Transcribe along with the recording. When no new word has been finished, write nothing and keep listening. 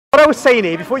I was saying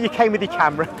here before you came with your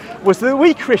camera was that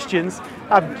we Christians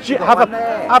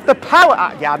have the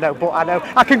power. Yeah, I know, but I know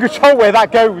I can control where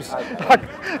that goes.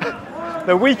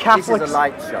 The we Catholics. This is a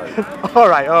light show. all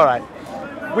right.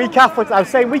 We Catholics. I was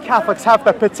saying we Catholics have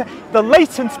the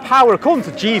latent power, according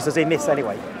to Jesus in this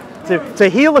anyway, to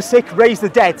heal the sick, raise the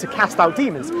dead, to cast out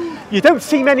demons. You don't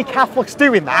see many Catholics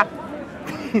doing that,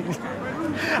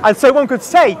 and so one could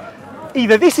say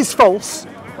either this is false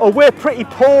or we're pretty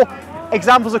poor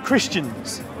examples of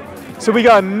Christians. So we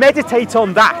got to meditate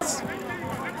on that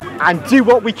and do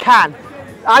what we can.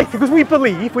 Because we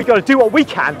believe we got to do what we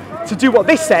can to do what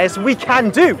this says we can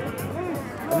do.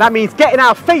 And that means getting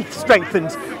our faith strengthened.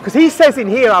 Because he says in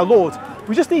here, our Lord,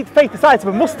 we just need faith the size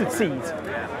of a mustard seed.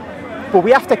 But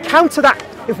we have to counter that.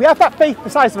 If we have that faith the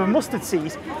size of a mustard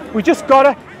seed, we just got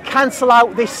to cancel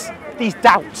out these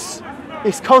doubts.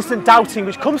 This constant doubting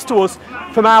which comes to us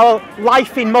from our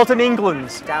life in modern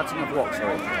England. Doubting of what,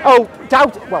 sorry? Oh,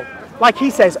 well, like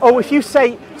he says, if you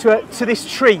say to this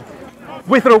tree,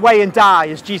 wither away and die,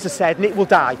 as Jesus said, and it will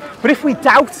die. But if we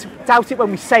doubt it when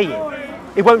we say it,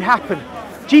 it won't happen.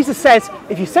 Jesus says,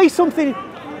 if you say something...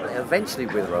 Well, it'll eventually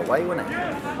wither away, won't it?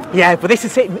 Yeah, but this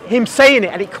is him saying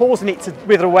it and it causing it to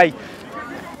wither away.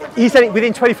 He said it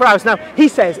within 24 hours. Now, he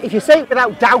says, if you say it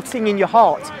without doubting in your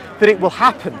heart that it will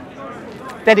happen,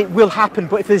 then it will happen.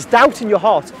 But if there's doubt in your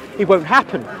heart, it won't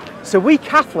happen. So we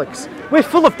Catholics, we're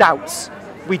full of doubts.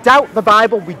 We doubt the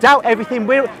Bible, we doubt everything.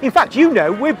 In fact,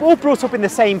 we're all brought up in the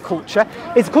same culture.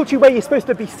 It's a culture where you're supposed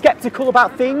to be sceptical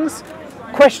about things,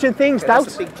 question things, doubt.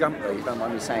 That's a big jump though, you don't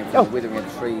mind me saying, from the withering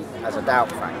of the tree as a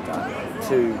doubt factor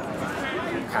to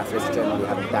Catholics generally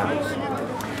having doubts.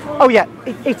 Oh yeah,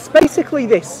 it's basically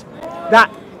this,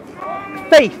 that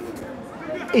faith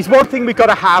is one thing we've got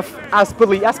to have as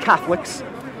Catholics,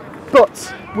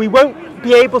 but we won't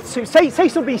be able to, say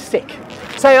somebody's sick,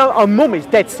 say our mum is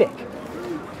dead sick.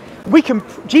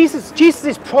 Jesus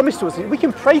has promised to us that we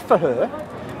can pray for her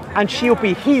and she'll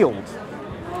be healed.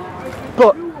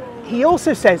 But he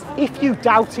also says, if you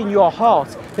doubt in your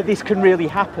heart that this can really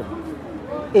happen,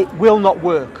 it will not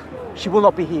work. She will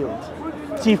not be healed.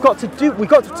 So we've got to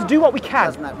do what we can.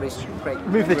 Doesn't that risk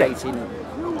move the date?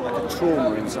 Like a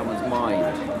trauma in someone's mind?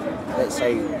 Let's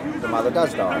say the mother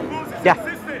does die.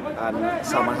 Yeah. And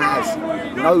someone has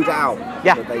no doubt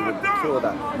that they would cure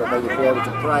that they would be able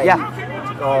to pray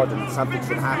to God and something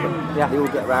should happen. Yeah. They all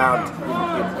get around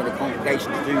in a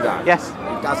congregation to do that. Yes.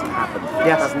 It doesn't happen.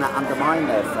 Yes. Doesn't that undermine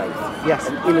their faith? Yes.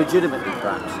 And illegitimately,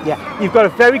 perhaps. Yeah. You've got a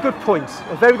very good point.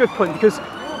 Because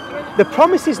the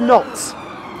promise is not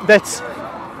that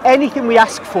anything we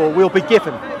ask for will be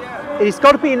given. It's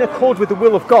got to be in accord with the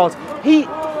will of God. He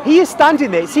is standing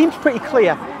there. It seems pretty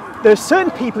clear. There are certain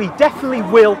people he definitely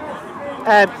will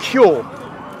cure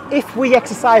if we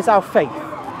exercise our faith.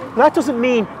 But that doesn't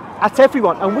mean at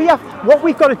everyone. And what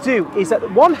we've got to do is,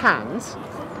 at one hand,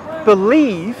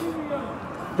 believe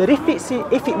that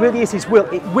if it really is his will,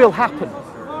 it will happen.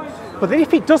 But then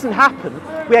if it doesn't happen,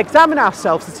 we examine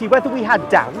ourselves to see whether we had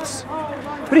doubts.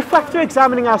 But if after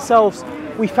examining ourselves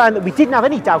we found that we didn't have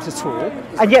any doubt at all,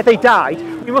 and yet they died,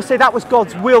 we must say that was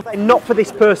God's will and not for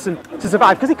this person to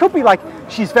survive. Because it could be like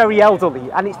she's very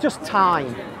elderly and it's just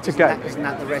time to go. Isn't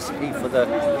that the recipe for the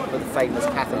famous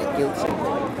Catholic guilt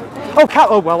syndrome?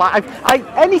 Oh well,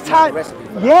 any time.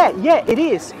 Yeah, it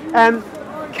is.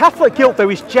 Catholic guilt though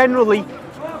is generally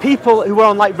people who are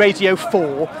on like Radio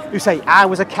 4 who say, I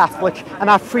was a Catholic and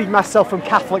I freed myself from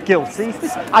Catholic guilt. See,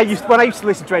 when I used to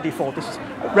listen to Radio 4, this is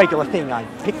a regular thing I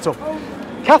picked up.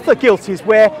 Catholic guilt is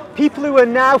where people who are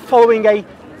now following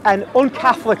an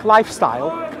un-Catholic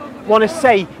lifestyle want to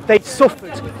say they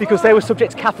suffered because they were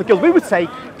subject to Catholic guilt. We would say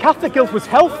Catholic guilt was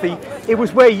healthy. It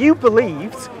was where you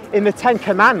believed in the 10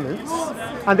 Commandments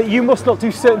and that you must not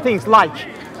do certain things, like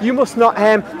you must not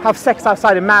have sex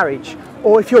outside of marriage,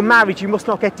 or if you're married you must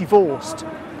not get divorced,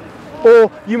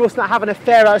 or you must not have an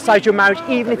affair outside your marriage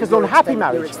even if it's an unhappy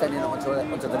marriage. You're extending it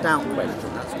onto the doubt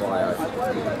question. That's why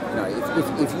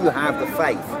if you have the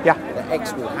faith that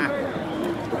X will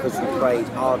happen because you prayed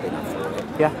hard enough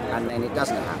for it, and then it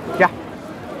doesn't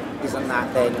happen, isn't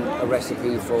that then a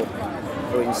recipe for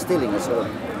instilling a sort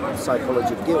of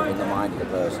psychology of guilt in the mind of the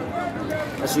person,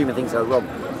 assuming things are wrong?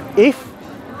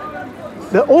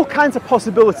 There are all kinds of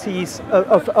possibilities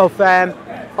of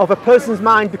a person's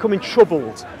mind becoming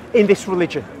troubled in this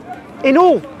religion, in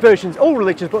all versions, all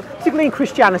religions, but particularly in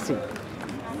Christianity.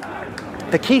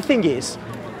 The key thing is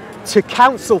to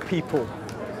counsel people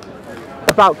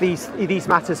about these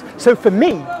matters. So for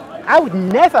me, I would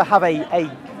never have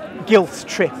a guilt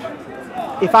trip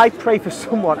if I pray for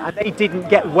someone and they didn't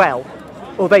get well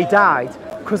or they died.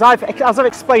 because as I've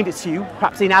explained it to you,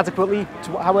 perhaps inadequately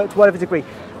to whatever degree,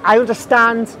 I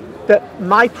understand that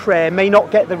my prayer may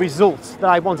not get the results that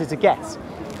I wanted to get.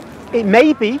 It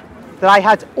may be that I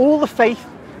had all the faith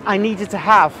I needed to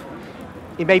have.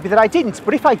 It may be that I didn't,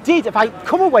 but if I did, if I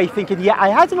come away thinking, yeah, I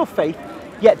had enough faith,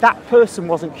 yet that person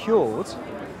wasn't cured,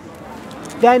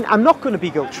 then I'm not going to be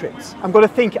guilt-tripped. I'm going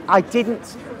to think I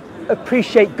didn't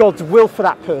appreciate God's will for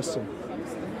that person.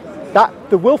 That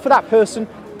the will for that person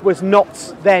was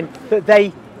not then that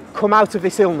they come out of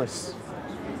this illness.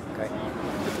 Okay.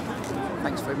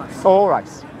 Thanks very much. All right.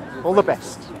 All the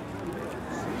best.